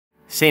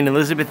Saint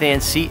Elizabeth Ann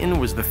Seton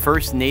was the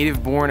first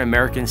native-born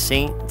American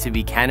saint to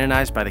be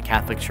canonized by the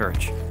Catholic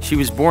Church. She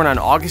was born on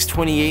August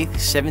 28,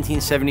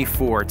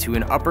 1774, to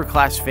an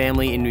upper-class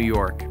family in New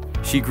York.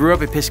 She grew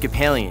up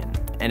Episcopalian,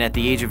 and at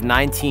the age of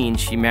 19,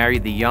 she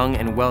married the young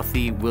and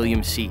wealthy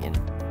William Seton.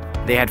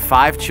 They had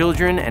 5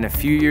 children, and a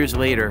few years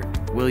later,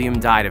 William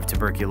died of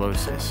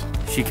tuberculosis.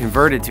 She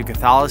converted to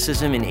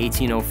Catholicism in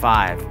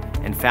 1805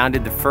 and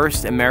founded the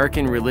first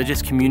American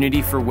religious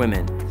community for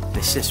women,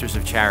 the Sisters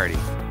of Charity.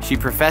 She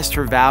professed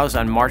her vows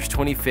on March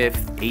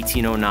 25,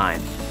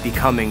 1809,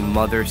 becoming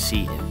Mother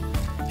Seton.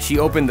 She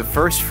opened the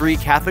first free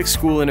Catholic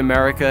school in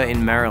America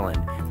in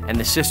Maryland, and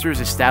the sisters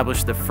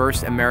established the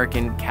first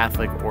American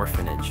Catholic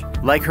orphanage.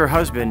 Like her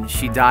husband,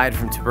 she died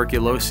from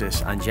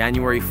tuberculosis on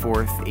January 4,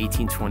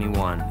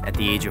 1821, at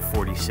the age of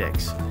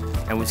 46,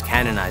 and was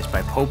canonized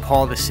by Pope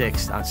Paul VI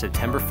on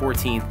September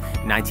 14,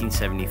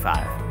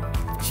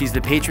 1975. She's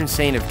the patron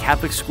saint of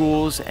Catholic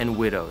schools and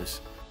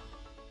widows.